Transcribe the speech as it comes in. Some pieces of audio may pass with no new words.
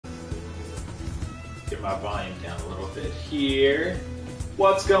Get my volume down a little bit here.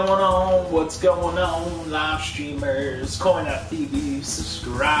 What's going on? What's going on? Live streamers, CoinOpTV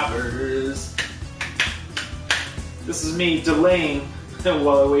subscribers. This is me delaying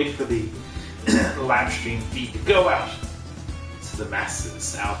while I wait for the live stream feed to go out to the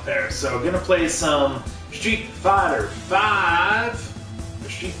masses out there. So I'm gonna play some Street Fighter 5 or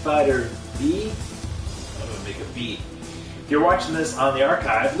Street Fighter V. I'm gonna make a V. If you're watching this on the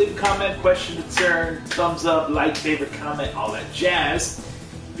archive, leave a comment, question, concern, thumbs up, like, favorite, comment, all that jazz.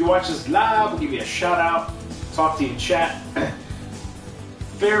 If you watch this live, we'll give you a shout out, talk to you in chat.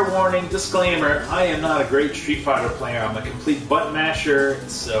 Fair warning, disclaimer, I am not a great Street Fighter player. I'm a complete button masher,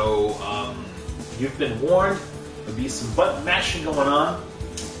 so you've been warned. There'll be some button mashing going on.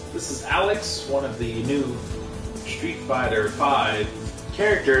 This is Alex, one of the new Street Fighter 5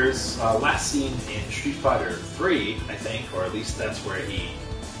 characters, last seen in Street Fighter 3, I think, or at least that's where he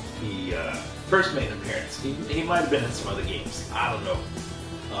first made an appearance. He might have been in some other games. I don't know.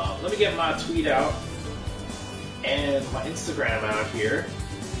 Let me get my tweet out and my Instagram out here,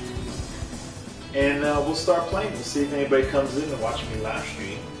 and we'll start playing. We'll see if anybody comes in and watch me live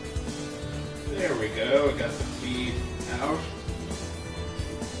stream. There we go. I got the feed out.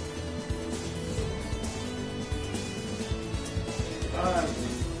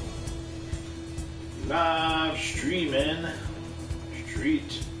 Live streaming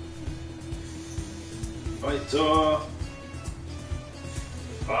Street Fighter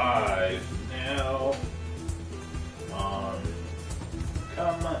 5 now.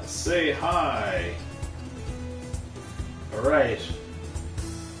 Come say hi. Alright.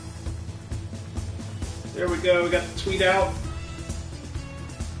 There we go, we got the tweet out.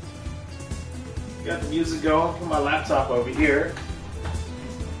 Got the music going from my laptop over here.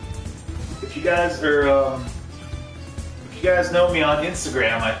 If you guys are, if you guys know me on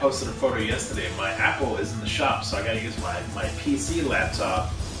Instagram, I posted a photo yesterday. My Apple is in the shop, so I gotta use my PC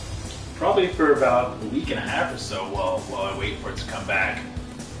laptop. Probably for about a week and a half or so while I wait for it to come back.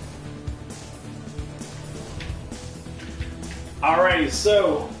 Alrighty,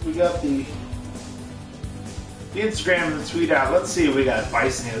 so we got the Instagram and the tweet out. Let's see, we got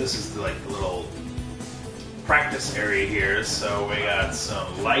Bison here. This is like the little practice area here. So we got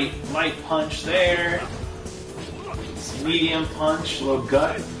some light punch there, some medium punch, a little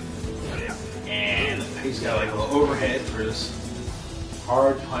gut, and he's got like a little overhead for his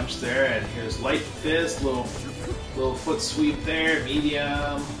hard punch there. And here's light fist, little foot sweep there,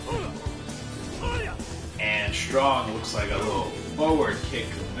 medium, and strong. Looks like a little forward kick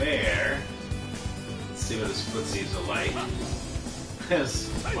there. Let's see what his footsies are like. It's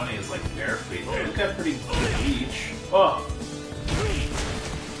funny, it's like bare feet there. He's got pretty good reach. Oh!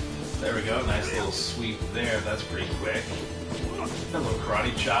 There we go, nice little sweep there. That's pretty quick. A little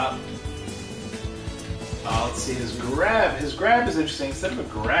karate chop. Let's see his grab. His grab is interesting. Instead of a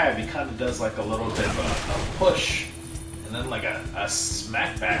grab, he kind of does like a little bit of a push, and then like a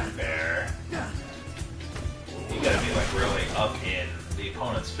smack back there. You gotta be like really up in the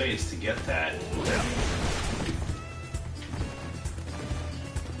opponent's face to get that.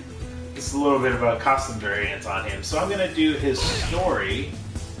 This is a little bit of a costume variant on him. So I'm gonna do his story.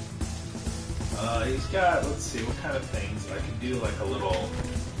 He's got, let's see, what kind of things. I can do like a little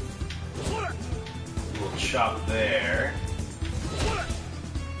chop there.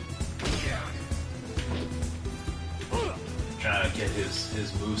 Trying to get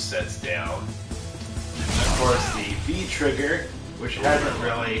his movesets down. And of course the V trigger, which hasn't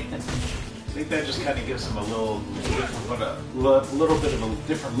really, I think that just kind of gives him a little bit of a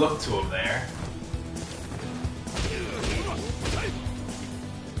different look to him there.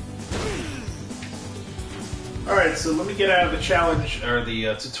 Alright, so let me get out of the challenge, or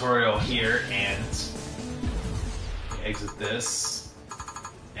the tutorial here, and exit this.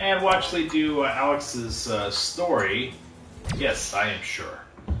 And we'll actually do Alex's story. Yes, I am sure.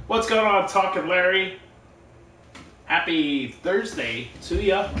 What's going on, Talkin' Larry? Happy Thursday to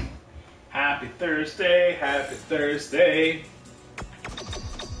ya. Happy Thursday, happy Thursday.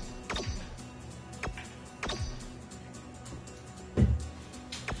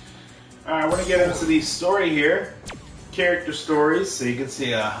 Alright, I want to get into the story here. Character stories, so you can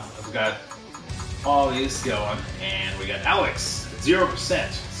see I've got all these going, and we got Alex at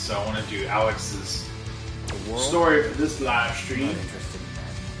 0%. So I want to do Alex's story for this live stream.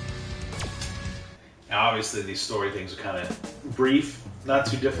 Now obviously these story things are kind of brief, not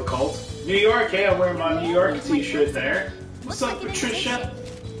too difficult. New York, hey, I'm wearing my New York t-shirt there. What's up, Patricia?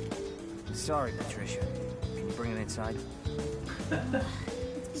 Sorry, Patricia. Can you bring him inside?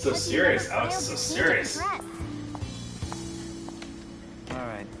 So serious, Alex is so serious.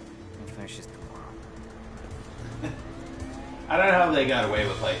 Alright, we'll finish this tomorrow. I don't know how they got away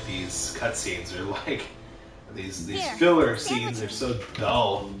with like these cutscenes or like these Here, filler sandwiches. scenes are so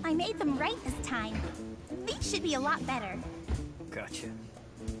dull. I made them right this time. These should be a lot better. Gotcha.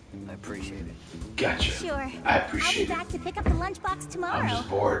 I appreciate it. Gotcha. Sure. I appreciate I'll it. be back to pick up the lunchbox tomorrow. I'm just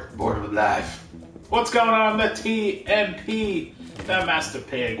bored with life. What's going on, the TMP, the Master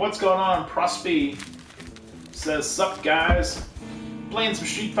Pig? What's going on, Prospy? Says, sup guys? Playing some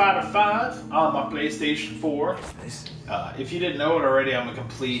Street Fighter 5 on my PlayStation 4. If you didn't know it already, I'm a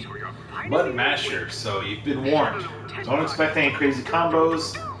complete button masher, so you've been warned. Don't expect any crazy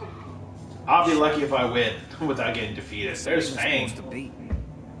combos. I'll be lucky if I win without getting defeated. There's Fang.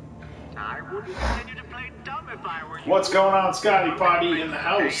 I wouldn't continue to play dumb if I were you. What's going on, Scotty Potty in the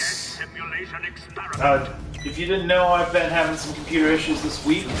house? If you didn't know, I've been having some computer issues this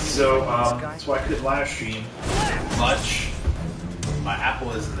week, so that's why I couldn't live stream much. My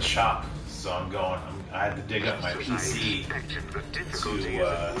Apple is in the shop, so I had to dig up my PC to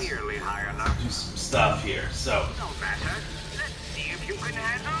do some stuff here. So, No matter. Let's see if you can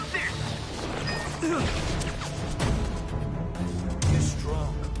handle this. You're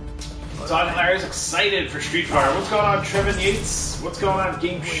strong. Dog Larry's excited for Street Fighter. What's going on, Trevin Yates? What's going on,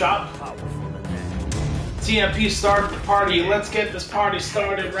 Game Shop? TMP started the party. Let's get this party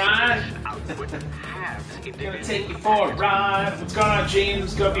started, right? Gonna take you for a ride. What's going on,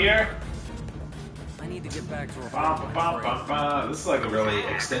 James Gobier? I need to get back to This is like a really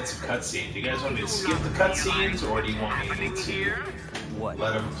extensive cutscene. Do you guys want me to skip the cutscenes, or do you want me to what?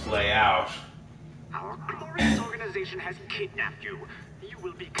 let them play out? Our glorious organization has kidnapped you. You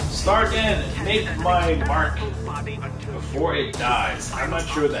will be Start in. Make my mark body until before it dies. I'm not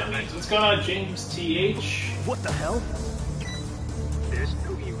sure what that means. What's going on, James TH? What the hell? there's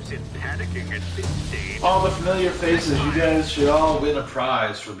no use in panicking at this stage. All the familiar faces, you guys should all win a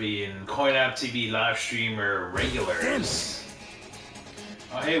prize for being CoinOpTV live streamer regulars.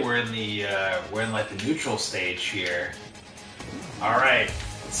 Oh hey, we're in like the neutral stage here. Alright,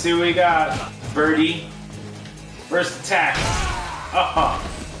 let's see what we got. Birdie. First attack.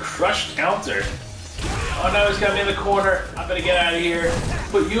 Crushed counter. Oh no, he's got me in the corner. I'm gonna get out of here.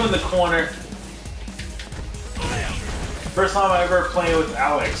 Put you in the corner. First time I ever played with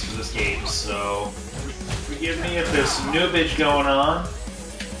Alex for this game, so forgive me if there's some noobage going on.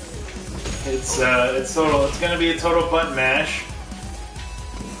 It's gonna be a total button mash.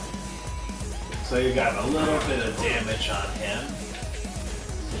 So you got a little bit of damage on him.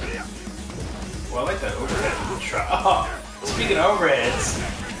 Well, I like that overhead. Good try. Oh, speaking of overheads.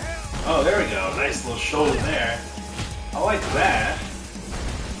 Oh, there we go. Nice little shoulder there. I like that.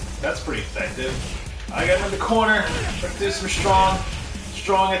 That's pretty effective. I got him in the corner. Let's do some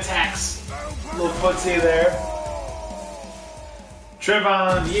strong attacks. A little footsie there.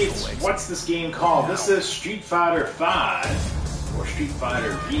 Trevon Yates, what's this game called? This is Street Fighter 5, or Street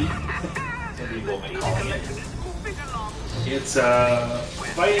Fighter V. Some people may call it. It's a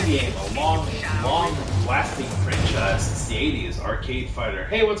fighting game, a long-lasting franchise since the 80s, arcade fighter.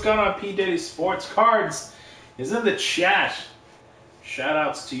 Hey, what's going on? P. Diddy Sports Cards is in the chat.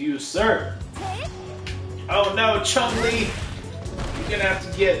 Shoutouts to you, sir. Oh no, Chun-Li! You're gonna have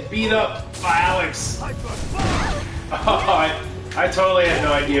to get beat up by Alex. Oh, I totally had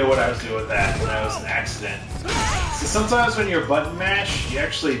no idea what I was doing with that. That was an accident. So sometimes when you're button mash, you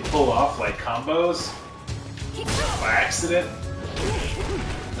actually pull off like combos by accident.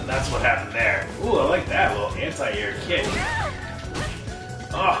 And that's what happened there. Ooh, I like that little anti-air kick.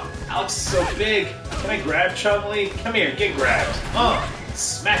 Oh, Alex is so big. Can I grab Chun-Li? Come here, get grabbed.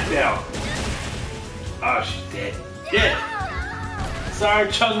 Smackdown. Oh, she's dead. Dead. Sorry,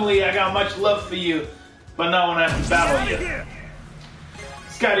 Chun-Li, I got much love for you, but not when I have to battle you.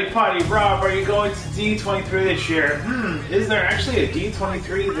 Scotty Potty, Rob, are you going to D23 this year? Is there actually a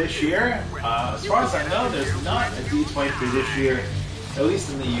D23 this year? As far as I know, there's not a D23 this year, at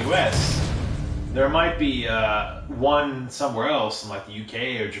least in the US. There might be one somewhere else, in like the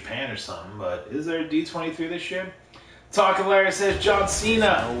UK or Japan or something, but is there a D23 this year? Talking Larry says John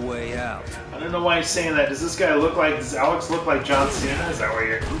Cena. No way out. I don't know why you're saying that. Does does Alex look like John Cena? Is that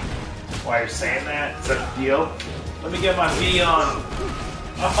why you're saying that? Is that the deal? Let me get my V on.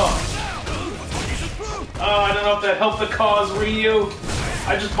 Oh, I don't know if that helped the cause, Ryu.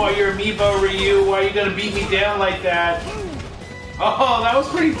 I just bought your amiibo, Ryu. Why are you gonna beat me down like that? Oh, that was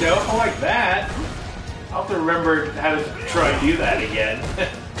pretty dope. I like that. I'll have to remember how to try and do that again.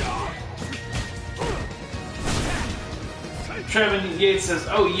 Trevin Yates says,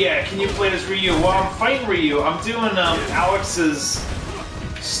 oh yeah, can you play as Ryu? Well, I'm fighting Ryu. I'm doing Alex's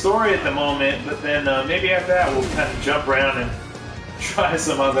story at the moment, but then maybe after that we'll kind of jump around and try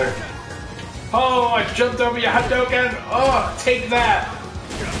some other Oh, I jumped over your Hadouken! Oh, take that!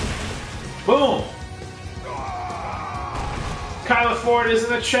 Boom! Kyla Ford is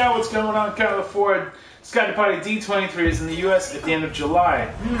in the chat. What's going on, Kyla Ford? Scotty Potty D23 is in the US at the end of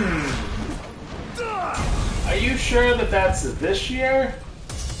July. Are you sure that that's this year?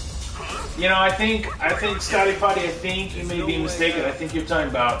 You know, I think Scotty Potty, I think you may be mistaken. I think you're talking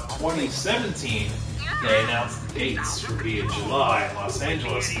about 2017. They announced the dates would be in July in Los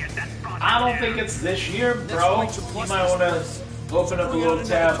Angeles. I don't think it's this year, bro. You might want to open up a little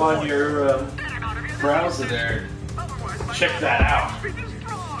tab on your browser there. Check that out.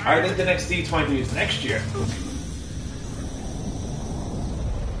 I think the next D23 is next year.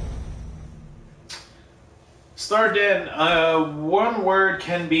 Starden, one word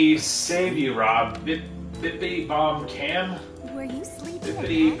can be save you, Rob. Bippity bomb cam? Were you sleeping?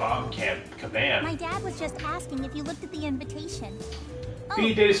 Bippity bomb cam kabam. My dad was just asking if you looked at the invitation.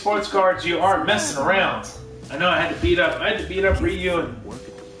 P Diddy Sports Cards, you aren't messing around. I know I had to beat up Ryu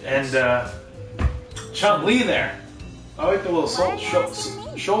and Chun Li there. I like the little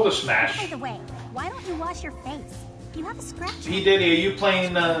shoulder smash. By the way, why don't you wash your face? You have a scratch. P Diddy, are you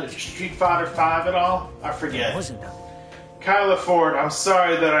playing Street Fighter 5 at all? I forget. Kyla Ford, I'm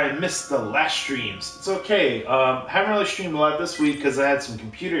sorry that I missed the last streams. It's okay. Haven't really streamed a lot this week because I had some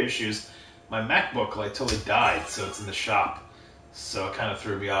computer issues. My MacBook like totally died, so it's in the shop. So it kind of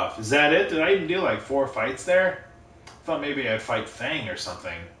threw me off. Is that it? Did I even do like 4 fights there? I thought maybe I'd fight Fang or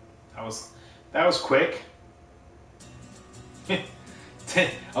something. That was quick.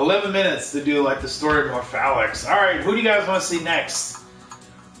 11 minutes to do like the story of Morphalix. Alright, who do you guys want to see next?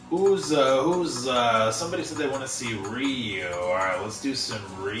 Who's somebody said they want to see Ryu. Alright, let's do some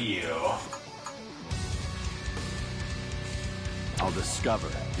Ryu. I'll discover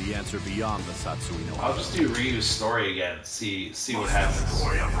the answer beyond the Satsui no. I'll just do Ryu's story again. See what happens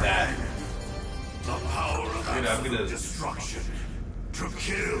with that. The power of I'm gonna destruction to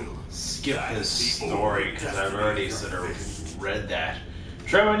kill. Skip his story because I've already sort of read that.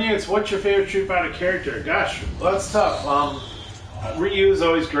 Trevor Newts, what's your favorite Street Fighter character? Gosh, well, that's tough. Ryu is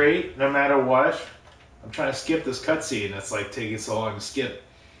always great, no matter what. I'm trying to skip this cutscene. It's like taking so long to skip.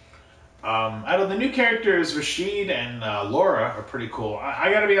 Out of the new characters, Rashid and Laura are pretty cool.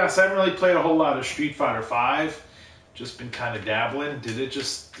 I gotta be honest, I haven't really played a whole lot of Street Fighter 5. Just been kind of dabbling. Did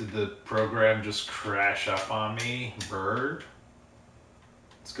the program just crash up on me? Bird?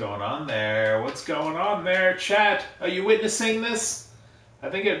 What's going on there? What's going on there, chat? Are you witnessing this? I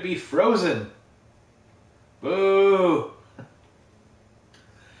think it'd be frozen. Boo!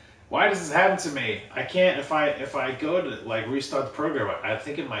 Why does this happen to me? I can't, if I go to like restart the program, I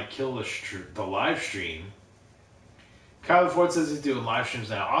think it might kill the live stream. Kyle Ford says he's doing live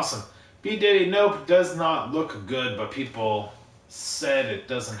streams now. Awesome. B Diddy, nope, does not look good, but people said it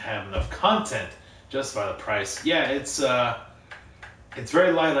doesn't have enough content to justify the price. Yeah, it's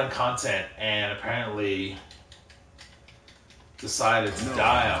very light on content, and apparently decided to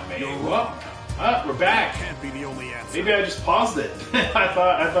die on me. Whoa. We're back. Can't be the only answer. Maybe I just paused it. I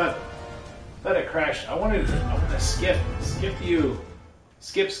thought it crashed. I wanted to skip you.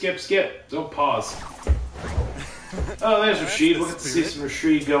 Skip. Don't pause. Oh, there's Rashid. We'll get to see some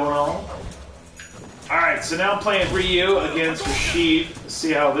Rashid going on. Alright, so now I'm playing Ryu against Rashid. Let's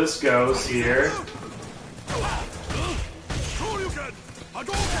see how this goes here.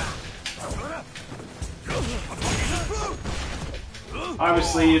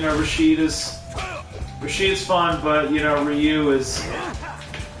 Obviously, you know, Rashid's fun, but, you know, Ryu is,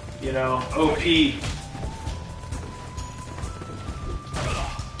 you know, OP.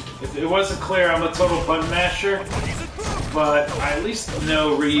 If it wasn't clear, I'm a total button masher, but I at least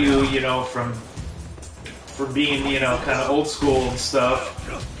know Ryu, you know, from being, you know, kind of old school and stuff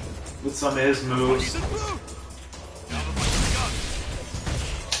with some of his moves.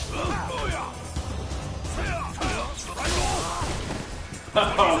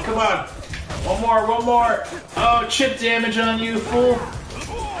 Oh, come on. One more. Oh, chip damage on you, fool.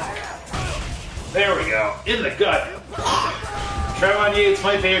 There we go. In the gut. Trevon Yates,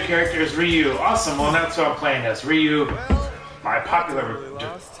 my favorite character is Ryu. Awesome. Well, that's what I'm playing as. Ryu, my popular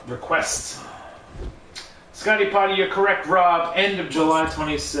request. Scotty Potty, you're correct, Rob. End of July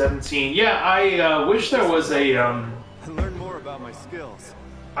 2017. Yeah, I wish there was a... Learn more about my skills.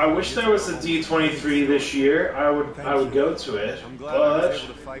 I wish there was a D23 this year. I would go to it, I'm glad I was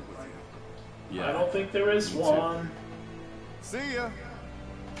able to fight with you. I don't think there is one. See ya.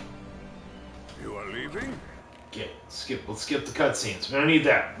 You are leaving? Okay, let's skip the cutscenes. We don't need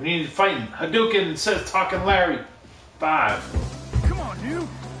that. We need fighting. Hadouken says Talking Larry. 5. Come on, you.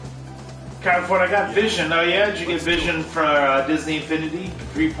 California, I got Vision. Oh yeah, did you get Vision for Disney Infinity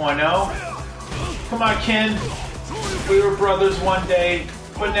 3.0? Come on, Ken. We were brothers one day,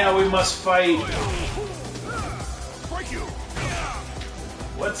 but now we must fight.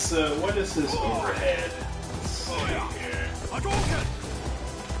 What is his overhead? Let's see here.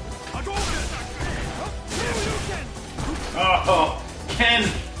 Oh, Ken,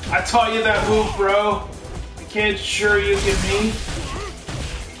 I taught you that move, bro. You can't sure you give me.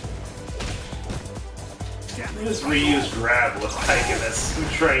 This Ryu's grab looks like in this.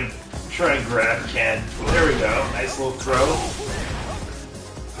 Try and grab Ken. There we go. Nice little throw.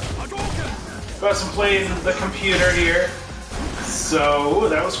 Got some playing the computer here. So,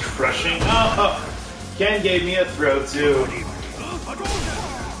 that was crushing. Oh, Ken gave me a throw too.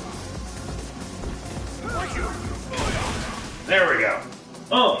 There we go.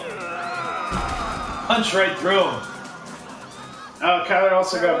 Oh! Punch right through him. Kyler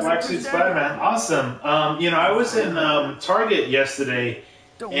also got Black Suit Spider-Man. Awesome. You know, I was in Target yesterday,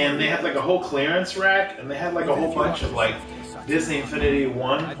 and they had like a whole clearance rack, and they had like a whole bunch of like Disney Infinity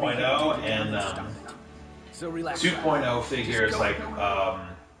 1.0 and 2.0 figures. Like,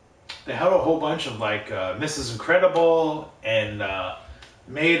 they had a whole bunch of like Mrs. Incredible and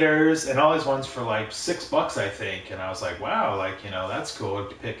Maters and all these ones for like $6, I think. And I was like, wow, like, you know, that's cool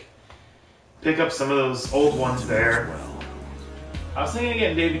to pick up some of those old ones there. I was thinking of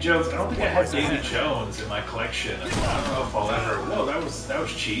getting Davy Jones. I don't think I have Davy Jones in my collection. I don't know if I'll ever. Whoa, that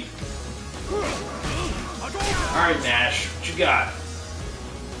was cheap. All right, Nash, what you got?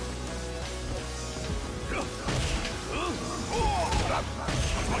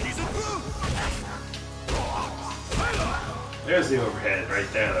 There's the overhead right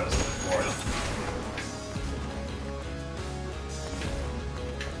there that I was looking for.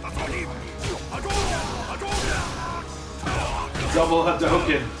 Double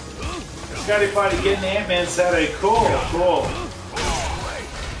Hadouken. Scotty Potty getting the Ant-Man Saturday. Cool, cool.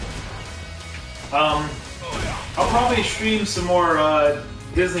 I'll probably stream some more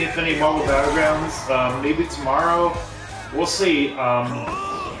Disney Infinity Marvel Battlegrounds. Maybe tomorrow. We'll see.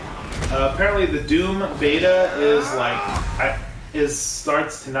 Apparently the Doom beta is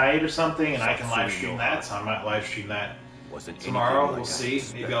starts tonight or something, and I can live stream that, so I might live stream that tomorrow. We'll see.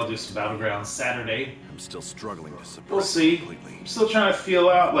 Maybe I'll do some Battlegrounds Saturday. I'm still struggling to suppress. We'll see. I'm still trying to feel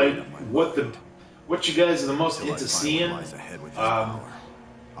out like what you guys are the most into seeing,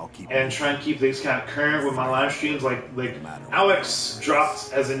 and try and keep things kind of current with my live streams. Like Alex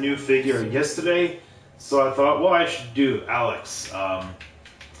dropped as a new figure yesterday, so I thought, well, I should do Alex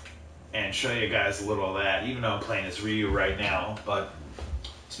and show you guys a little of that, even though I'm playing as Ryu right now. But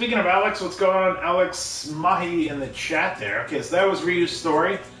speaking of Alex, what's going on? Alex Mahi in the chat there. Okay, so that was Ryu's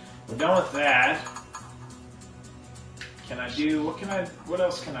story. We're done with that. What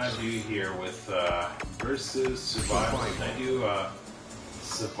else can I do here with versus survival? Can I do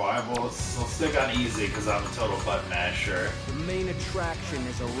survival? Let's stick on easy because I'm a total button masher. The main attraction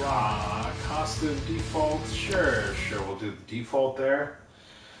is a rock. Costume default, sure, we'll do the default there.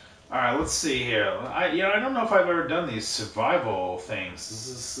 Alright, let's see here. I don't know if I've ever done these survival things.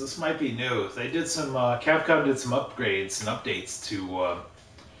 This might be new. They did some, Capcom did some upgrades and updates to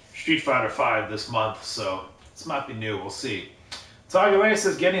Street Fighter V this month, so this might be new. We'll see. Tagalay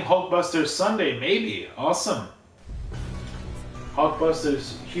says getting Hulkbuster Sunday, maybe. Awesome.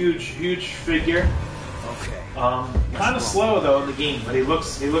 Hulkbuster's huge figure. Okay. Kind of slow though in the game, but he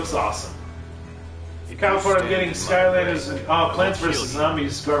looks awesome. In California, I'm getting Skylanders and Plants vs.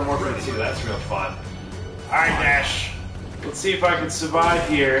 Zombies Garden Warfare 2. That's real fun. Alright, Nash. Let's see if I can survive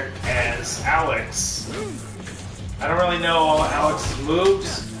here as Alex. I don't really know all Alex's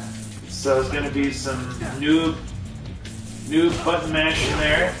moves, so there's going to be some noob button mashing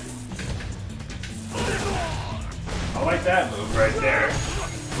there. I like that move right there.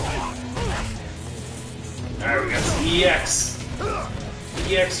 Alright, we got some EX.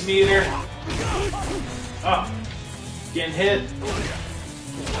 EX meter. Oh, getting hit.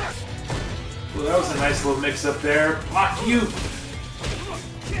 Well, that was a nice little mix up there. Block you.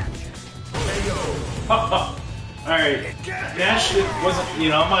 Alright. Nash wasn't,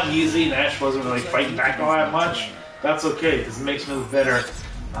 I'm on easy. Nash wasn't really fighting back all that much. That's okay, because it makes me look better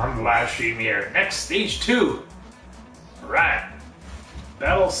on the live stream here. Next, stage 2. Alright.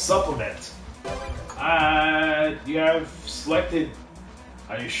 Battle supplement. You have selected.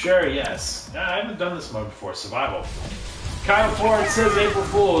 Are you sure? Yes. I haven't done this mode before. Survival. Kyle Ford says April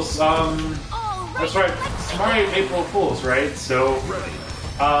Fools. That's right. Tomorrow April Fools, right? So,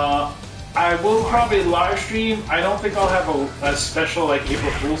 I will probably live stream. I don't think I'll have a special like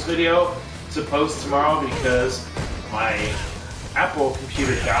April Fools video to post tomorrow because my Apple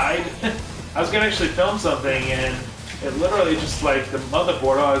computer died. I was gonna actually film something and it literally just like the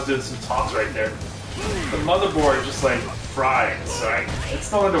motherboard. Oh, I was doing some talks right there. the motherboard just like fried, so it's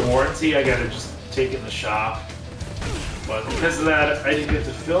still under warranty. I gotta just take it in the shop. But because of that, I didn't get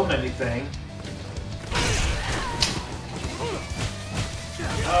to film anything.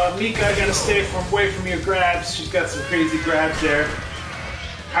 Mika, I gotta stay away from your grabs. She's got some crazy grabs there.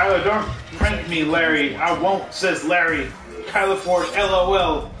 Kylo, don't prank me, Larry. I won't, says Larry. Kylo Ford,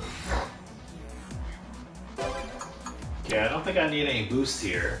 LOL. Okay, I don't think I need any boost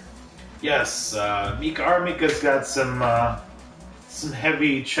here. Yes, Mika's got some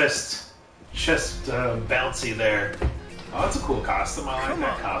heavy chest bouncy there. Oh, that's a cool costume. I like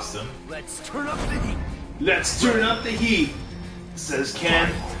that costume. Let's turn up the heat. Let's turn up the heat, says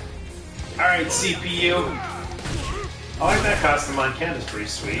Ken. Alright, CPU. I like that costume on Ken. It's pretty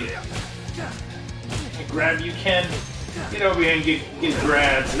sweet. I grab you, Ken. Get over here and get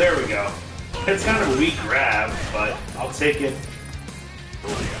grabs. There we go. It's kind of a weak grab, but I'll take it.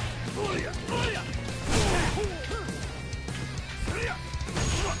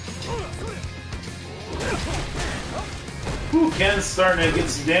 Ooh, Ken's starting to get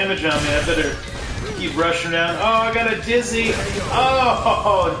some damage on me. I better keep rushing down. Oh, I got a dizzy.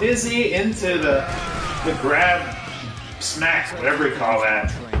 Oh, dizzy into the grab smack, whatever you call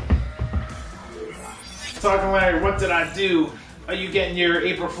that. Talking Larry, what did I do? Are you getting your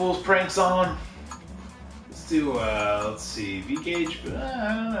April Fool's pranks on? Let's do, let's see, V-gauge. I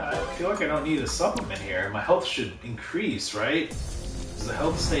don't know. I feel like I don't need a supplement here. My health should increase, right? Does the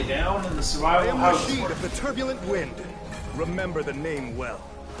health stay down in the survival? I am Rashid of the Turbulent Wind. Remember the name well.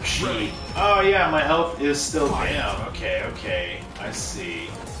 Rashid. Oh yeah, my health is still down. Okay, I see.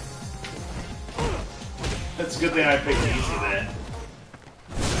 That's a good thing I picked easy then.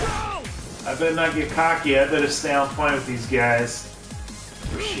 I better not get cocky. I better stay on point with these guys.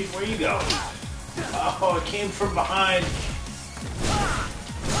 Rashid, where you go? Oh, it came from behind.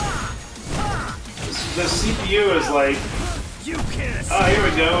 The CPU is like... Oh, here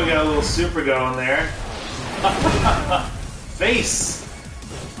we go. We got a little super going there. Face!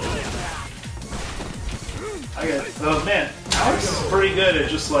 Oh man, Alex is pretty good at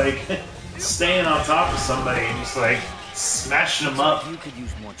just like staying on top of somebody and just like smashing them up.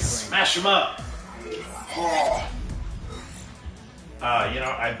 Smash them up! Oh. You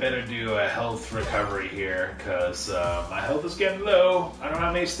know, I better do a health recovery here, because my health is getting low. I don't know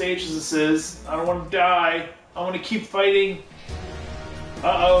how many stages this is. I don't want to die. I want to keep fighting.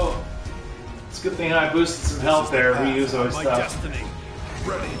 Uh-oh. It's a good thing I boosted some health there. Reuse always stuff.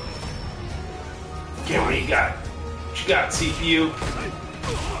 Ready. Okay, what do you got? What you got, CPU?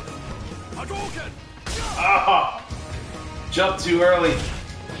 Oh! Jump too early.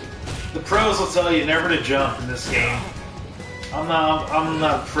 The pros will tell you never to jump in this game. I'm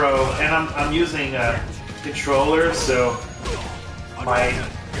not pro, and I'm using a controller, so my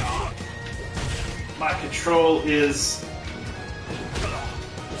control is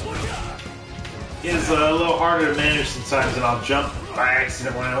a little harder to manage sometimes, and I'll jump by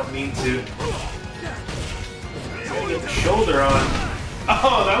accident when I don't mean to. Gotta get the shoulder on.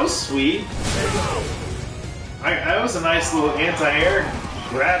 Oh, that was sweet. That was a nice little anti-air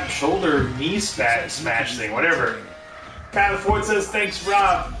grab shoulder knee smash thing, whatever. Kind of Ford says, thanks,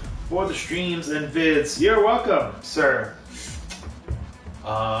 Rob, for the streams and vids. You're welcome, sir.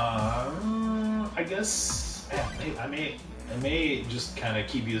 I guess I may just kind of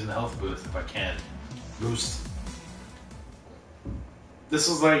keep using the health boost if I can. Boost. This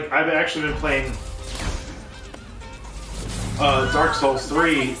is like, I've actually been playing Dark Souls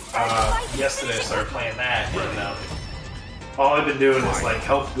 3 yesterday. I started playing that, and all I've been doing is like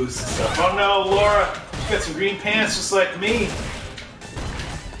health boosts and stuff. Oh no, Laura, you got some green pants just like me.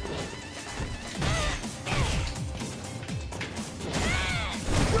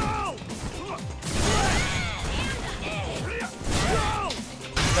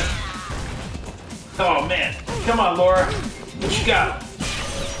 Oh man, come on, Laura, what you got?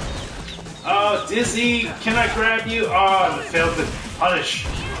 Oh, Dizzy, can I grab you? Oh, I failed to punish.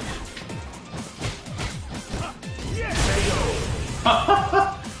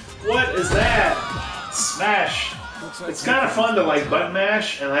 What is that? Smash. It's kind of fun to like button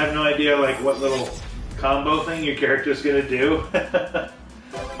mash, and I have no idea like what little combo thing your character's gonna do.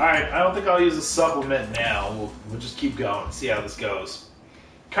 Alright, I don't think I'll use a supplement now. We'll just keep going, see how this goes.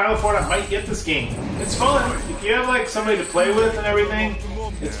 Kyle Ford, I might get this game. It's fun. If you have like somebody to play with and everything,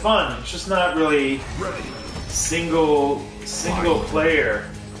 it's fun. It's just not really single player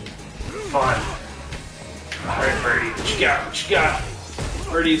fun. Alright, Birdie, what you got? What you got?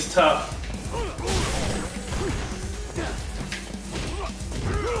 Birdie's tough.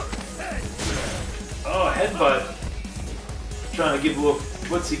 Oh, headbutt. Trying to give a little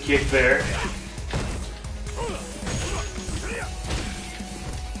footsie kick there.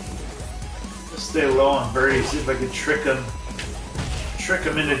 stay low on Birdie, see if I can trick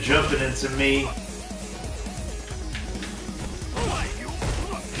him into jumping into me.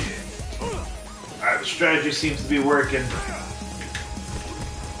 Alright, the strategy seems to be working.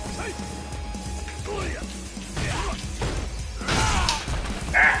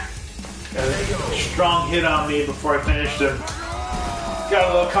 Ah! Got a strong hit on me before I finished him. Got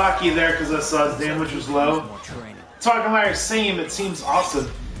a little cocky there because I saw his damage was low. Talking Larry, same. It seems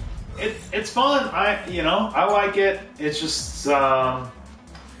awesome. It's fun. I like it. It's just I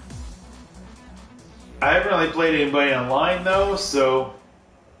haven't really played anybody online though, so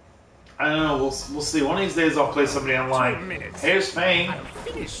I don't know. We'll see. One of these days I'll play somebody online. 2 minutes. Here's Fang. I'll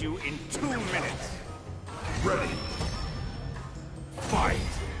finish you in 2 minutes. Ready. Fight.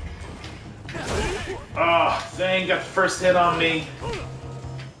 Oh, Fang got the first hit on me.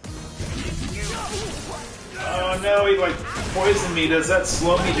 Oh no, he like poisoned me. Does that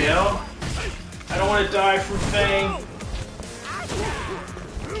slow me down? I don't want to die from Fang.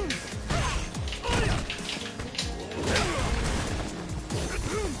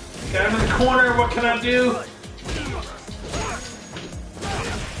 Got him in the corner. What can I do?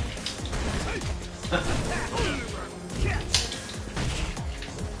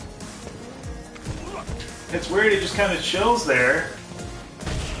 It's weird. He just kind of chills there.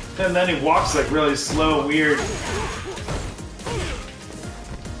 And then he walks like really slow, weird.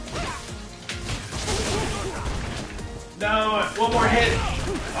 No, one more hit.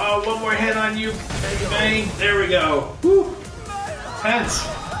 Oh, one more hit on you, Bang. There we go. Woo. Tense.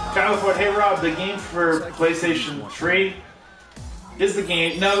 Kyler, hey Rob, the game for PlayStation 3 is the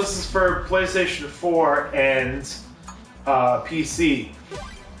game. No, this is for PlayStation 4 and PC.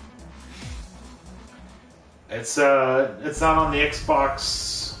 It's not on the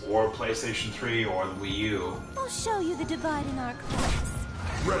Xbox or PlayStation 3 or the Wii U. I'll show you the divide in our class.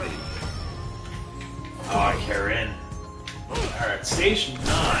 Ready. Oh, Karen. Alright, stage 9.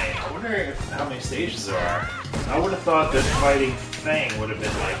 I wonder how many stages there are. I would have thought that fighting Fang would have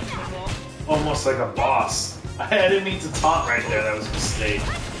been like almost like a boss. I didn't mean to taunt right there, that was a mistake.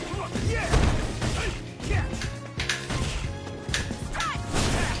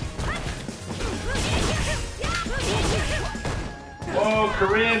 Whoa,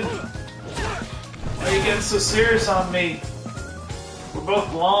 Corinne! Why are you getting so serious on me? We're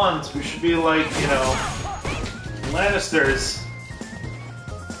both blondes. We should be like, you know, Lannisters.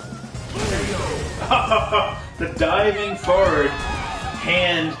 The diving forward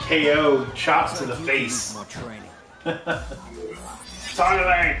hand KO chop to the face. Talking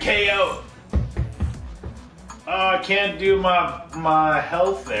like KO. Oh, I can't do my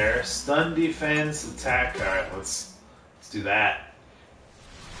health there. Stun defense, attack. Alright, let's do that.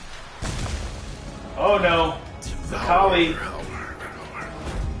 Oh no. The collie.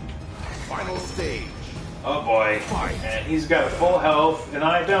 Final stage. Oh boy. And he's got full health, and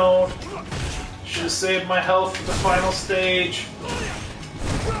I don't. Should have saved my health for the final stage.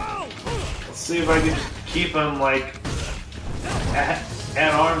 Let's see if I can just keep him like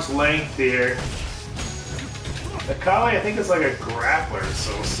at arm's length here. The collie, I think, is like a grappler,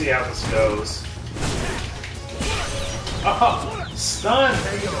 so we'll see how this goes. Oh, stun!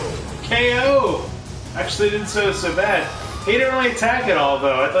 KO! Actually, didn't so bad. He didn't really attack at all,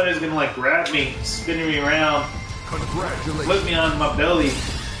 though. I thought he was gonna like grab me, spinning me around, flip me on my belly.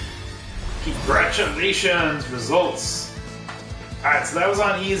 Congratulations! Results. Alright, so that was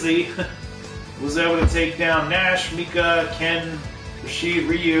on easy. Was able to take down Nash, Mika, Ken, Rashid,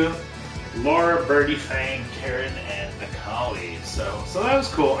 Ryu, Laura, Birdie, Fang, Karen, and Akali. So that was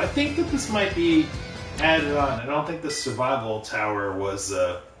cool. I think that this might be added on. I don't think the survival tower was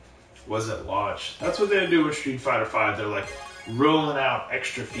at launch. That's what they do with Street Fighter V. They're like rolling out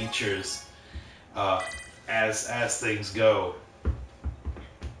extra features as things go.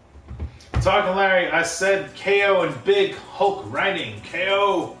 Talking Larry, I said KO and Big Hulk riding.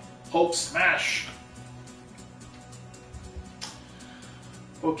 KO Hulk smash.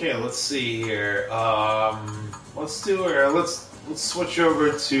 Okay, let's see here. Let's switch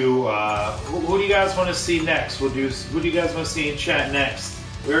over to who do you guys want to see next? Who do you guys want to see in chat next?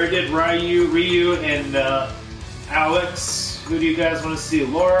 We already did Ryu, and Alex. Who do you guys want to see?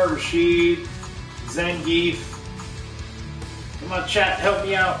 Laura, Rashid, Zangief. Come on, chat, help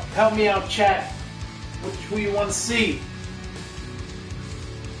me out. Help me out, chat. Who you want to see?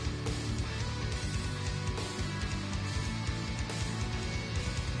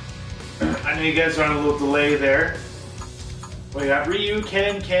 I know you guys are on a little delay there. We got Ryu,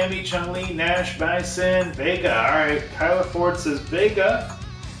 Ken, Cammy, Chun-Li, Nash, Bison, Vega. Alright, Kyler Ford says Vega.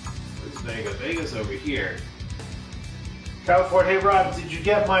 Where's Vega? Vega's over here. California, hey Rob, did you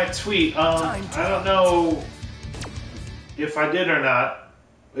get my tweet? I don't know if I did or not.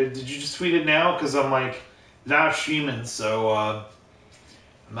 Did you just tweet it now? Because I'm like live streaming, so I'm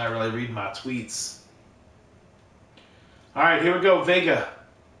not really reading my tweets. Alright, here we go, Vega.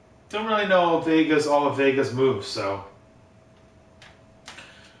 Don't really know all of Vega's moves, so.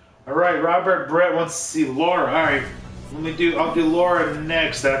 Alright, Robert Brett wants to see Laura. Alright, I'll do Laura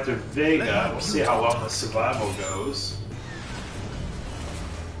next after Vega. We'll see how long the survival goes.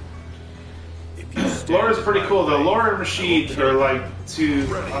 Laura's pretty cool though. Laura and Rashid are like two.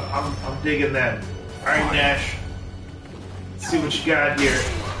 I'm digging them. Alright, Nash. Let's see what you got here.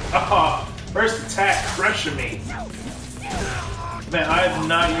 Oh, first attack crushing me. Man, I have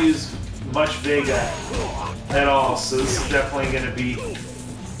not used much Vega at all, so this is definitely going to be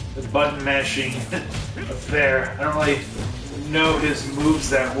a button mashing affair. I don't really know his moves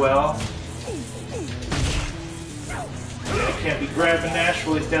that well. Yeah, I can't be grabbing Nash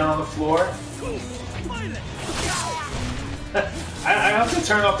while he's down on the floor. I have to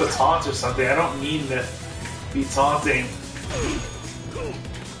turn off the taunts or something. I don't mean to be taunting.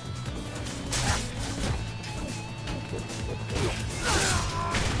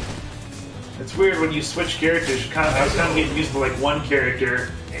 It's weird when you switch characters. I was kind of getting used to like one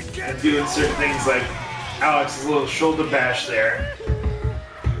character and doing certain things like Alex's little shoulder bash there.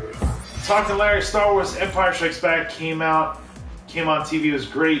 Talking to Larry, Star Wars Empire Strikes Back came on TV. It was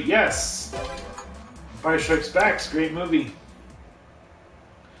great. Yes. Empire Strikes Back's a great movie.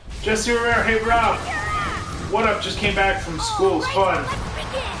 Jesse Rivera, hey Rob. What up? Just came back from school. It was fun.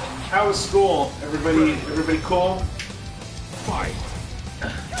 How was school? Everybody cool? Fight.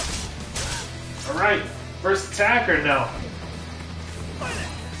 Alright. First attack or no?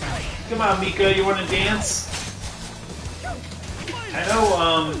 Come on, Mika, you wanna dance? I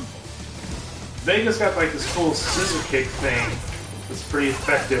know Vega's got like this cool scissor kick thing that's pretty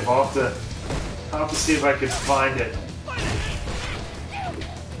effective. I'll have to see if I can find it.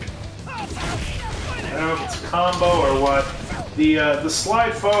 I don't know if it's a combo or what. The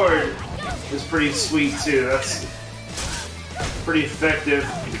slide forward is pretty sweet too. That's pretty effective.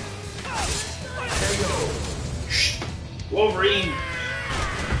 Wolverine.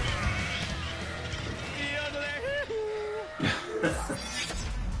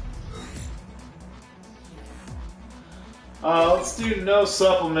 Let's do no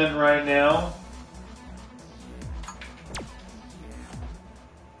supplement right now.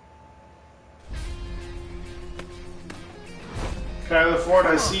 Kyler Ford,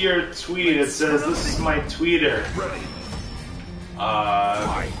 I see your tweet. It says, this is my tweeter.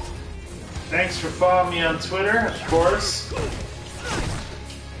 Thanks for following me on Twitter, of course.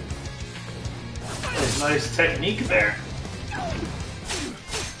 There's nice technique there.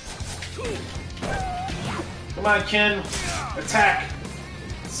 Come on, Ken. Attack.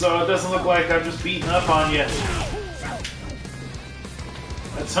 So it doesn't look like I'm just beating up on you.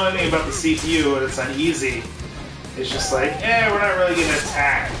 That's the only thing about the CPU, and it's uneasy. It's just like, we're not really gonna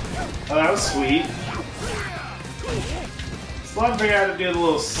attack. Oh, that was sweet. Still haven't figured out how to do the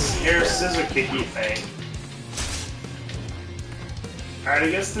little air scissor kicky thing. Alright,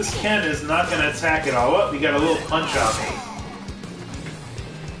 I guess this Ken is not gonna attack at all. Oh, he got a little punch on me.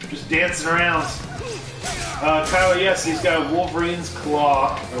 Just dancing around. Kyler, yes, he's got Wolverine's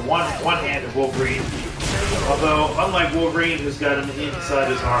claw, or one-handed Wolverine. Although, unlike Wolverine, who's got him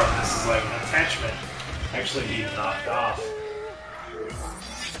inside his arm, this is like an attachment actually being knocked off.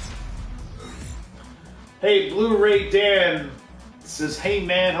 Hey, Blu-ray Dan says, hey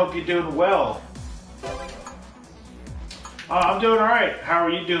man, hope you're doing well. I'm doing alright. How are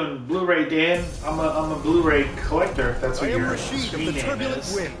you doing, Blu-ray Dan? I'm a Blu-ray collector, if that's what your screen name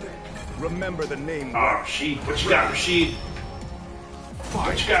is. Wind. Remember the name. Oh, Rashid. What you got, Rashid?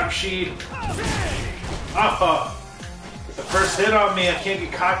 What you got, Rashid? Oh, the first hit on me. I can't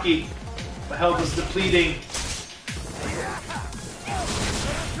get cocky. My health is depleting.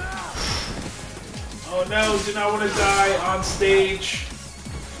 Oh no, do not want to die on stage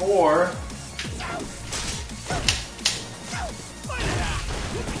 4.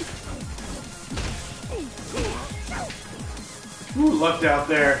 Ooh, lucked out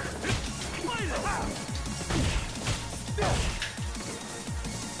there.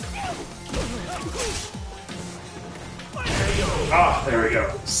 Ah, there we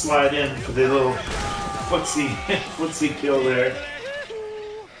go. Slide in for the little footsie kill there.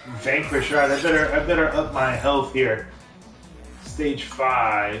 Vanquish, right? I better up my health here. Stage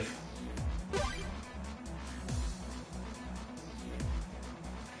 5.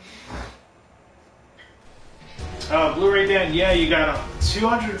 Blu-ray Dan, yeah, you got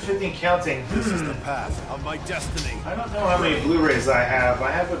 250 and counting. This is the path of my destiny. I don't know how many Blu-rays I have.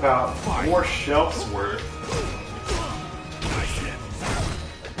 I have about 4 shelves worth.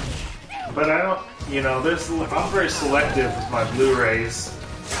 But I don't, you know, I'm very selective with my Blu-rays.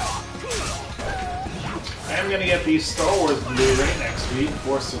 I am gonna get the Star Wars Blu-ray next week,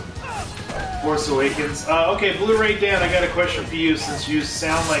 Force Awakens. Okay, Blu-ray Dan, I got a question for you since you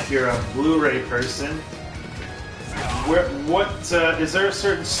sound like you're a Blu-ray person. Is there a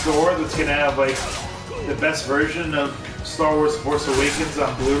certain store that's gonna have like the best version of Star Wars Force Awakens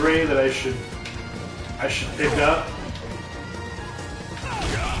on Blu-ray that I should pick up?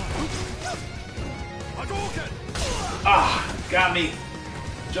 Ah, got me.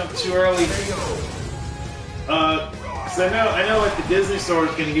 Jumped too early. Cause I know like the Disney store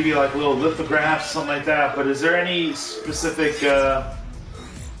is gonna give you like little lithographs, something like that. But is there any specific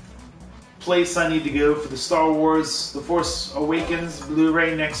place I need to go for the Star Wars The Force Awakens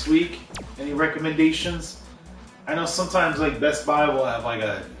Blu-ray next week? Any recommendations? I know sometimes like Best Buy will have like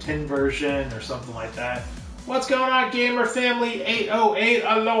a tin version or something like that. What's going on, Gamer Family 808?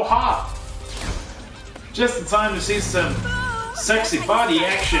 Aloha! Just in time to see some sexy body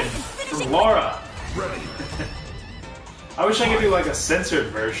action from Laura. I wish I could do like a censored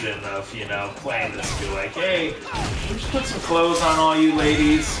version of, you know, playing this. Be like, hey, just put some clothes on all you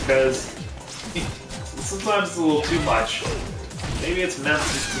ladies, because sometimes it's a little too much. Maybe it's meant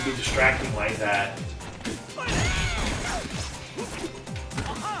to be distracting like that.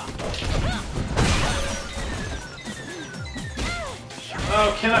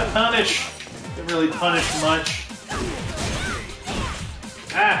 Oh, can I punish? Didn't really punish much.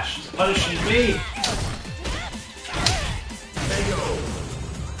 Ah, she's punishing me.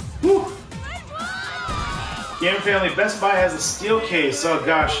 Whew. Gamer Family, Best Buy has a steel case. Oh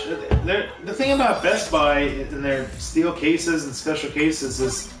gosh, the thing about Best Buy and their steel cases and special cases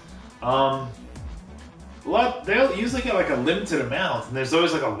is, they'll usually get like a limited amount, and there's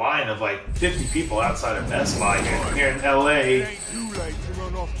always like a line of like 50 people outside of Best Buy here in LA.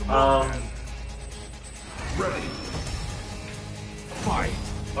 Ready. Fight.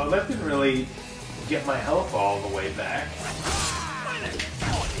 Well, that didn't really get my health all the way back.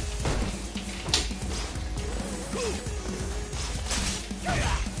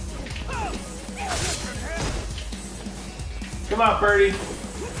 Come on, Birdie.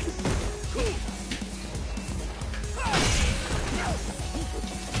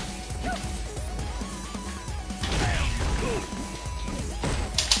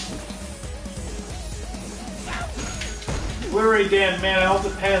 Blu-ray Dan, man, it all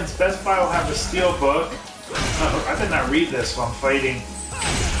depends. Best Buy will have a steel book. I did not read this while I'm fighting.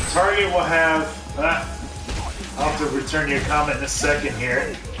 Target will have... I'll have to return your comment in a second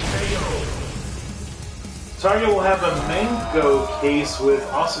here. Target will have a mango case with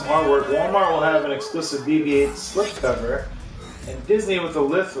awesome artwork. Walmart will have an exclusive BB-8 slipcover. And Disney with a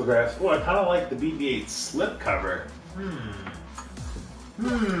lithograph. Oh, I kind of like the BB-8 slipcover.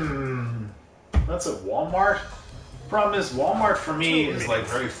 That's at Walmart? Problem is, Walmart for me is like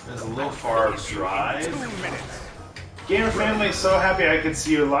is a little far drive. Gamer Family, so happy I could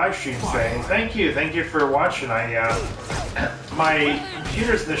see your live stream today. Thank you for watching. My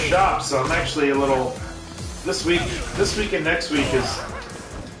computer's in the shop, so I'm actually a little. This week and next week is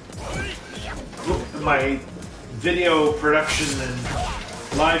my video production and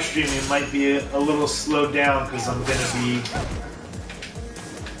live streaming might be a little slowed down because I'm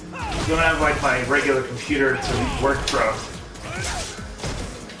gonna have like my regular computer to work from.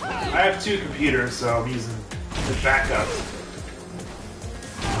 I have 2 computers, so I'm using the backup.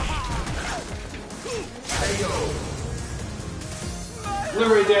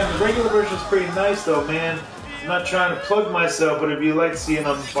 Blu-ray Dan, the regular version is pretty nice though, man. I'm not trying to plug myself, but if you like seeing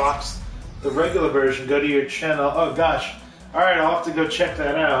unboxed the regular version, go to your channel. Oh gosh. Alright, I'll have to go check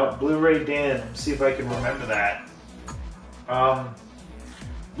that out. Blu-ray Dan, see if I can remember that.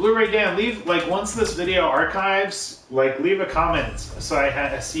 Blu-ray Dan, leave, like, once this video archives, like, leave a comment so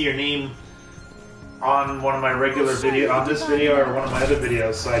I see your name on one of my regular on this video or one of my other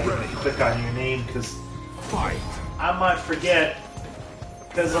videos so I can click on your name, because I might forget,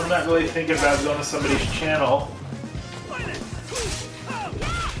 because I'm not really thinking about going to somebody's channel.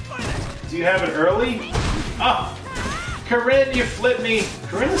 Do you have it early? Oh! Corinne, you flipped me!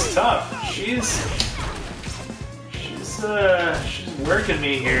 Corinne is tough. She's working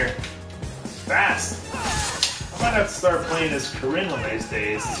me here fast. I might have to start playing as Corinne one of these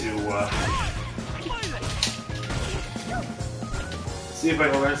days to see if I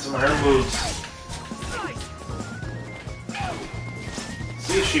can learn some of her moves.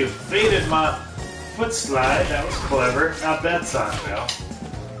 See, she evaded my foot slide. That was clever. Not that time, though.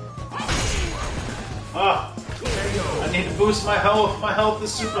 Ah! I need to boost my health. My health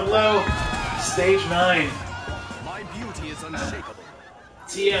is super low. Stage 9. My beauty is unshakable.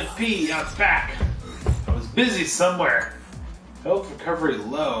 TMP, I'm back. I was busy somewhere. Health recovery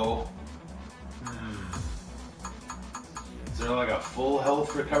low. Is there like a full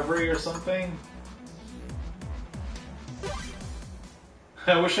health recovery or something?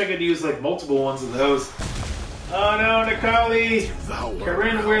 I wish I could use like multiple ones of those. Oh no, Nikali!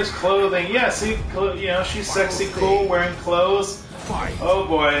 Corinne wears clothing. Yeah, see, you know, she's sexy, cool, wearing clothes. Oh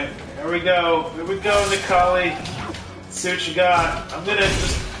boy, here we go. Here we go, Nikali. Let's see what you got. I'm gonna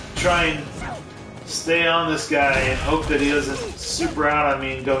just try and stay on this guy and hope that he doesn't super out on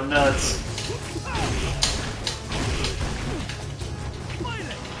me and go nuts.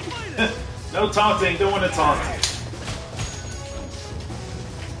 No taunting, don't want to taunt.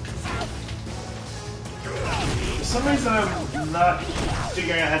 For some reason I'm not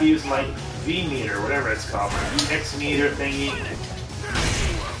figuring out how to use my V meter, whatever it's called, my X meter thingy.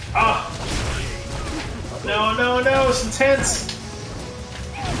 Ah! No, no, no, it's intense!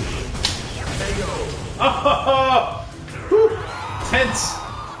 Oh! Whew. Tense!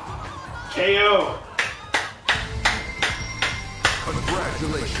 KO!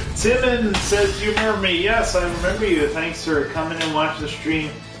 Congratulations. Timon says, "Do you remember me?" Yes, I remember you. Thanks for coming and watching the stream.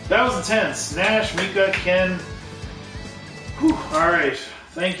 That was intense. Nash, Mika, Ken. Whew. Alright.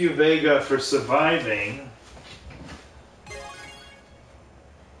 Thank you, Vega, for surviving.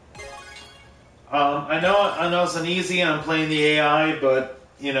 I know it's uneasy and I'm playing the AI, but,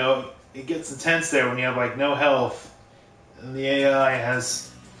 you know, it gets intense there when you have, like, no health. And the AI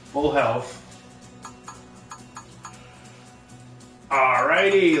has full health.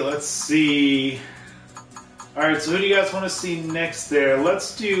 Alrighty, let's see. Alright, so who do you guys want to see next there?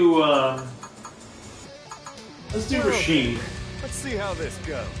 Let's do Rashid. Let's see how this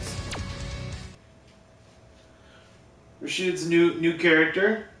goes. Rashid's new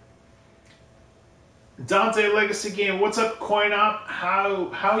character. Dante Legacy game. What's up, CoinOp?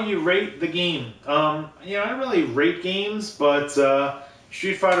 How you rate the game? You know, I don't really rate games, but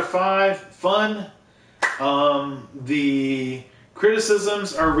Street Fighter V, fun. The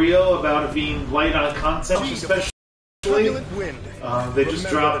criticisms are real about it being light on content, especially. They just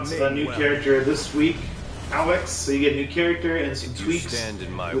dropped a new character this week, Alex. So you get a new character and some tweaks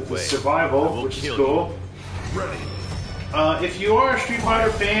with the survival, which is cool. If you are a Street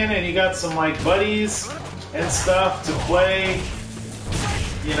Fighter fan and you got some like buddies and stuff to play,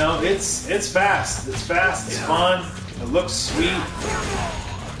 you know, it's fast. It's fast. It's fun. It looks sweet.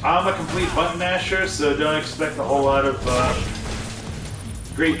 I'm a complete button masher, so don't expect a whole lot of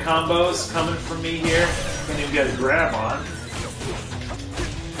great combos coming from me here. Can't even get a grab on.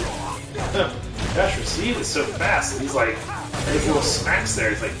 Gosh, Rashid is so fast. He's like, his little smacks there.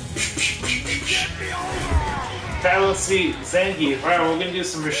 He's like, okay, let's see. Zangief. Alright, we're gonna do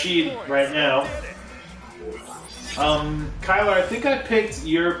some Rashid right now. Kyler, I think I picked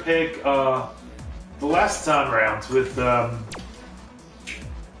your pick the last time around with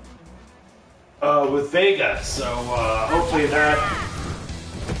Vega, so hopefully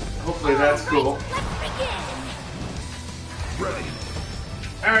that's cool.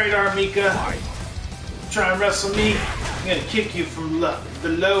 Alright, Armika. Try and wrestle me. I'm gonna kick you from the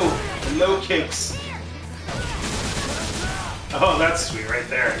low kicks. Oh, that's sweet right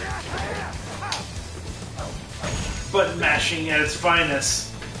there. Button mashing at its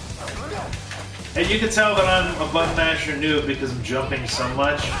finest. And you can tell that I'm a button masher noob because I'm jumping so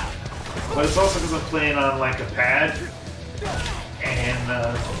much. But it's also because I'm playing on like a pad. And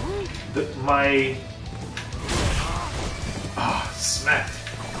my smacked.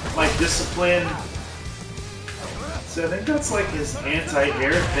 My discipline. So I think that's like his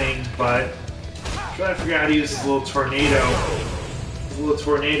anti-air thing, but I'm trying to figure out how to use his little tornado. His little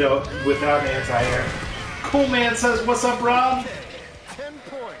tornado without anti-air. Cool Man says, "What's up, Rob?" 10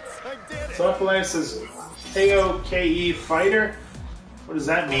 points. I did it. Soft Life says, "KOKE fighter." What does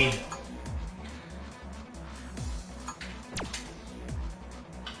that mean?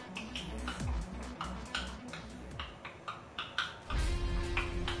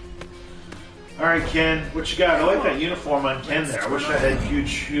 Alright, Ken, what you got? I like that uniform on Ken there. I wish I had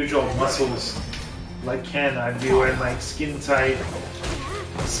huge old muscles like Ken. I'd be wearing like skin tight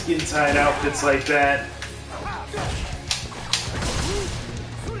outfits like that.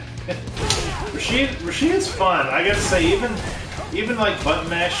 Rashid's fun. I gotta say, even like button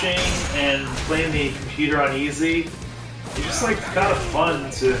mashing and playing the computer on easy, it's just like kind of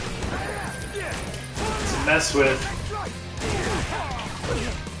fun to mess with.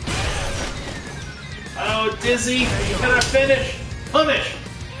 Oh, Dizzy, can I finish? Punish!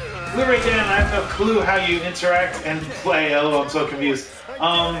 Blu-ray Dan, I have no clue how you interact and play. Oh, I'm so confused.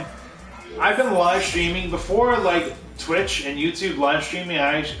 I've been live streaming before, like Twitch and YouTube live streaming.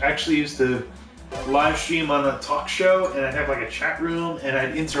 I actually used to live stream on a talk show, and I'd have like a chat room, and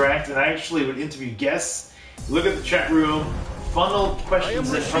I'd interact, and I actually would interview guests, look at the chat room, funnel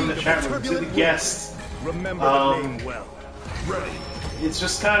questions in from the chat room to the guests. Remember the name well. Ready. It's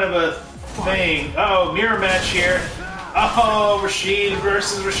just kind of a thing. Oh, mirror match here. Oh, Rashid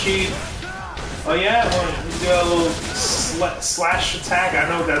versus Rashid. Oh yeah, well, we do a little slash attack. I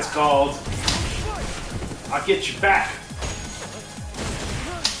know what that's called. I'll get you back.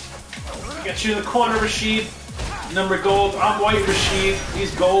 Get you in the corner, Rashid. Number gold. I'm white, Rashid.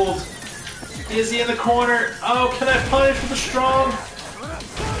 He's gold. Is he in the corner? Oh, can I punish with a strong?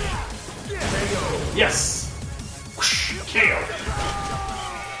 Yes. Whoosh, KO.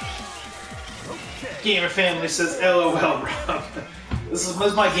 Gamer family says, LOL, Rob. This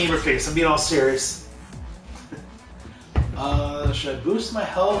is my gamer face. I'm being all serious. Should I boost my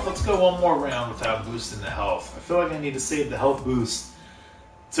health? Let's go one more round without boosting the health. I feel like I need to save the health boost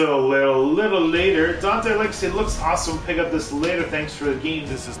till a little later. Dante Lexi looks awesome. Pick up this later. Thanks for the game.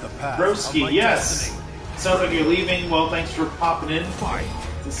 This is the path. Broski, yes. Destiny. Sounds like you're leaving. Well, thanks for popping in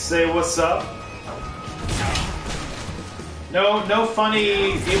to say what's up. No funny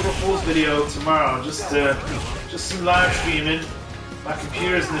April Fool's video tomorrow. Just some live streaming. My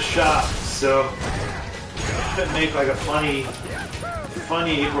computer's in the shop, so I couldn't make like a funny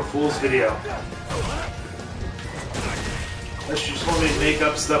April Fool's video. Unless you just want me to make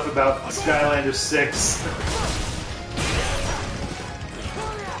up stuff about Skylanders 6.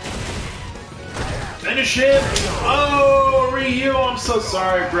 Finish him! Oh, Ryu, I'm so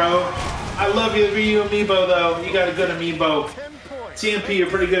sorry, bro. I love you, Ryu amiibo, though. You got a good amiibo. TMP, you're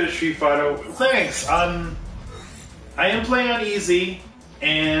pretty good at Street Fighter. Thanks. I am playing on easy,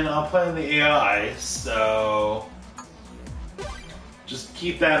 and I'm playing the AI, so just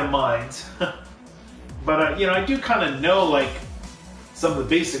keep that in mind. But you know, I do kind of know like some of the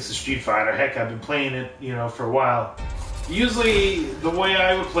basics of Street Fighter. Heck, I've been playing it, you know, for a while. Usually, the way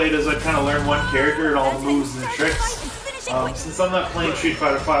I would play it is I kind of learn one character and all the moves and the tricks. Since I'm not playing Street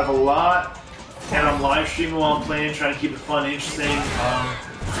Fighter 5 a lot, and I'm live streaming while I'm playing, trying to keep it fun and interesting,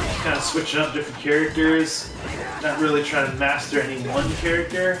 kind of switching up different characters, not really trying to master any one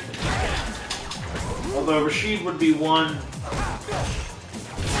character. Although Rashid would be one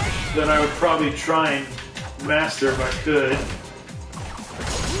that I would probably try and master if I could.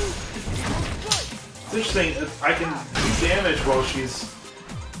 It's interesting, I can do damage while she's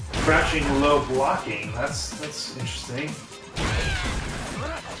crouching low blocking. That's interesting.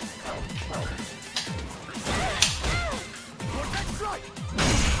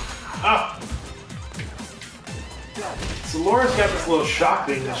 Ah! So Laura's got this little shock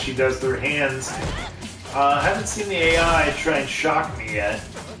thing that she does with her hands. I haven't seen the AI try and shock me yet.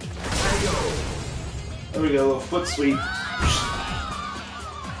 There we go, a little foot sweep.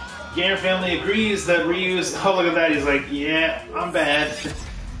 Gamer family agrees that Ryu's... Oh, look at that, he's like, yeah, I'm bad.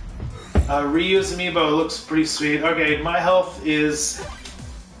 Ryu's amiibo looks pretty sweet. Okay, my health is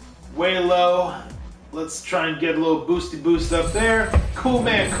way low. Let's try and get a little boosty boost up there. Cool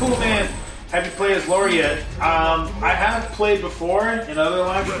man, cool man. Have you played as Laura yet? I have played before in other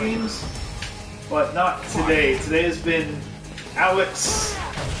live streams, but not today. Today has been Alex,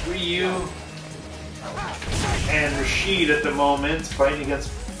 Ryu, and Rashid at the moment, fighting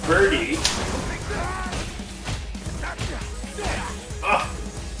against Birdie.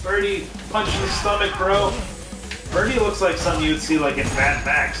 Birdie punch in the stomach, bro. Birdie looks like something you'd see like in Mad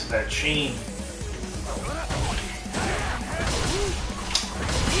Max, that chain.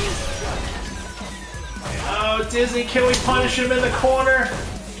 Oh, Disney, can we punish him in the corner?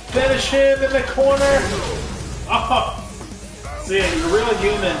 Finish him in the corner. Oh, see, a real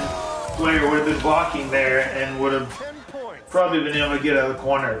human player would have been blocking there and would have probably been able to get out of the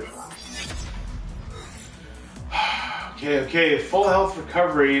corner. Okay, full health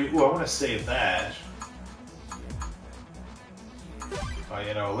recovery. Ooh, I want to save that. Oh,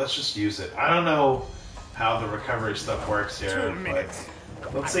 you know, let's just use it. I don't know how the recovery stuff works here, but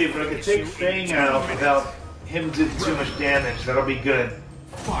let's see if I can take Fang out without him doing too much damage. That'll be good.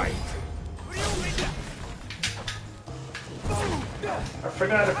 I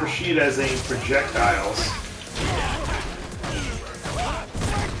forgot if Rashid has any projectiles.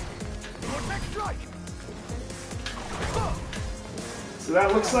 So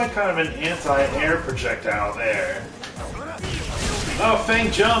that looks like kind of an anti-air projectile there. Oh,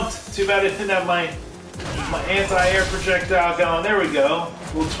 Fang jumped. Too bad I didn't have my anti-air projectile going. There we go.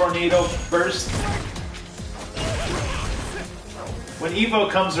 Little tornado burst. when Evo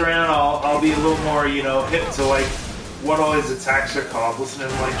comes around, I'll be a little more, you know, hip to like what all his attacks are called. Listening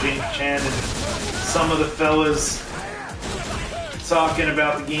to like James Chan and some of the fellas talking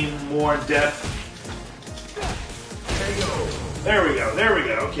about the game more in depth. There we go. There we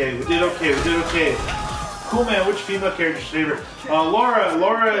go. Okay, we did okay. We did okay. Cool, man. Which female character's favorite? Laura.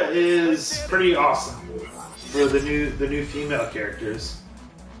 Laura is pretty awesome for the new female characters.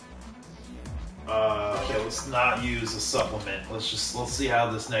 Okay, let's not use a supplement. Let's see how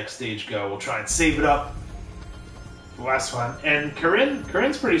this next stage go. We'll try and save it up. The last one. And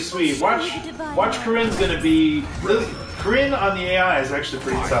Corinne's pretty sweet. Watch Corinne's gonna be Corinne on the AI is actually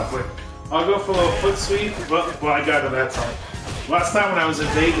pretty tough. Like, I'll go for a little foot sweep. Well, I got her that time. Last time when I was in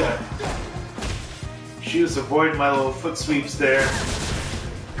Vega, she was avoiding my little foot sweeps there.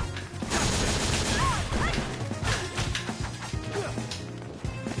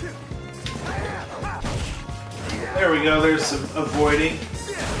 There we go, there's some avoiding.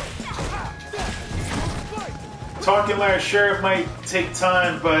 Talking Larry, sure it might take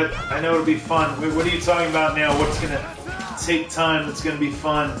time, but I know it'll be fun. Wait, what are you talking about now? What's gonna take time that's gonna be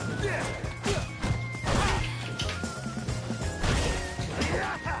fun?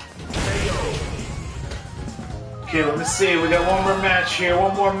 Okay, let me see. We got one more match here.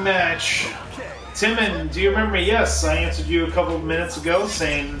 One more match. Timon, do you remember me? Yes, I answered you a couple of minutes ago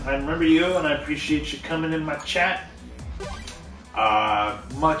saying I remember you and I appreciate you coming in my chat.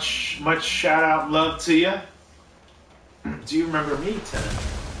 Much shout out and love to you. Do you remember me, Timon?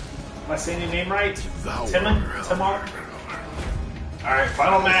 Am I saying your name right? Timon? Timar? Alright,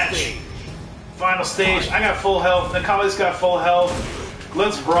 final match. Final stage. I got full health. Nikali's got full health.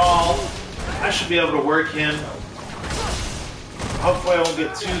 Let's brawl. I should be able to work him. Hopefully I won't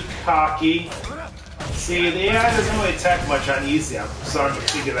get too cocky. See, the AI doesn't really attack much on easy. I'm starting to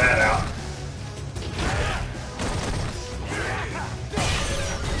figure that out.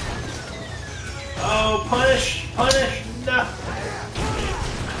 Oh, punish! Punish! No!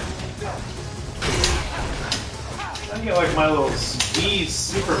 I get like my little V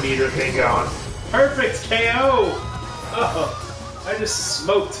super meter thing going. Perfect KO! Oh, I just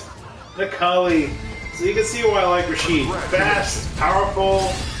smoked Nikali. So you can see why I like Rashid. Fast,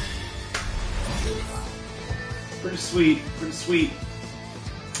 powerful. Pretty sweet, pretty sweet.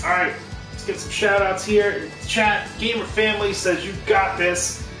 Alright, let's get some shout outs here. Chat, Gamer Family says you got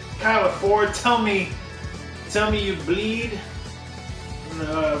this. Kyla Ford, tell me you bleed.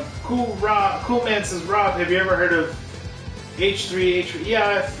 Cool Man says, Rob, have you ever heard of H3? Yeah,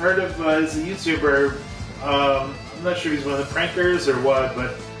 I've heard of, he's a YouTuber. I'm not sure if he's one of the prankers or what,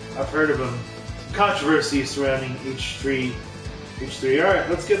 but I've heard of him. Controversy surrounding H3. Alright,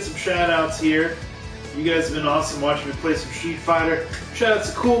 let's get some shout outs here. You guys have been awesome watching me play some Street Fighter. Shout out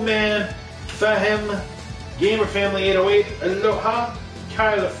to Cool Man, Fahim, Gamer Family 808, Aloha,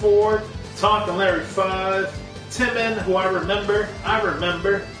 Kyla Ford, Talkin' Larry 5, Timon, who I remember,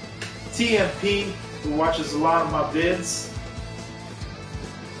 TMP, who watches a lot of my vids.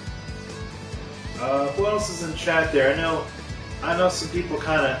 Who else is in chat there? I know some people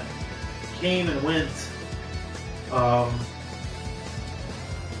kind of came and went.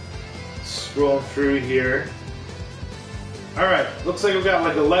 Scrolling through here. Alright, looks like we got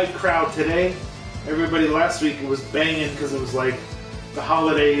like a light crowd today. Everybody last week was banging because it was like the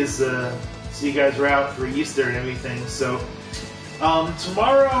holidays, so you guys were out for Easter and everything. So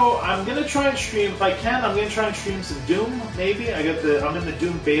tomorrow I'm gonna try and stream, if I can, I'm gonna try and stream some Doom, maybe. I'm in the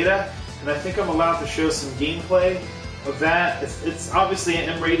Doom beta, and I think I'm allowed to show some gameplay of that. It's obviously an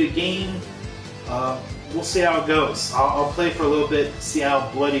M-rated game. We'll see how it goes. I'll play for a little bit, see how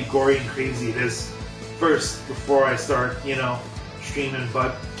bloody, gory, and crazy it is first before I start, streaming.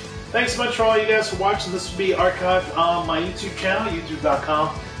 But thanks so much for all you guys for watching. This will be archived on my YouTube channel,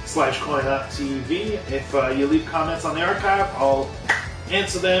 youtube.com/CoinOpTV. If you leave comments on the archive, I'll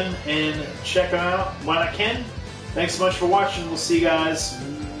answer them and check them out when I can. Thanks so much for watching. We'll see you guys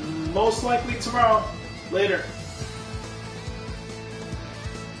most likely tomorrow. Later.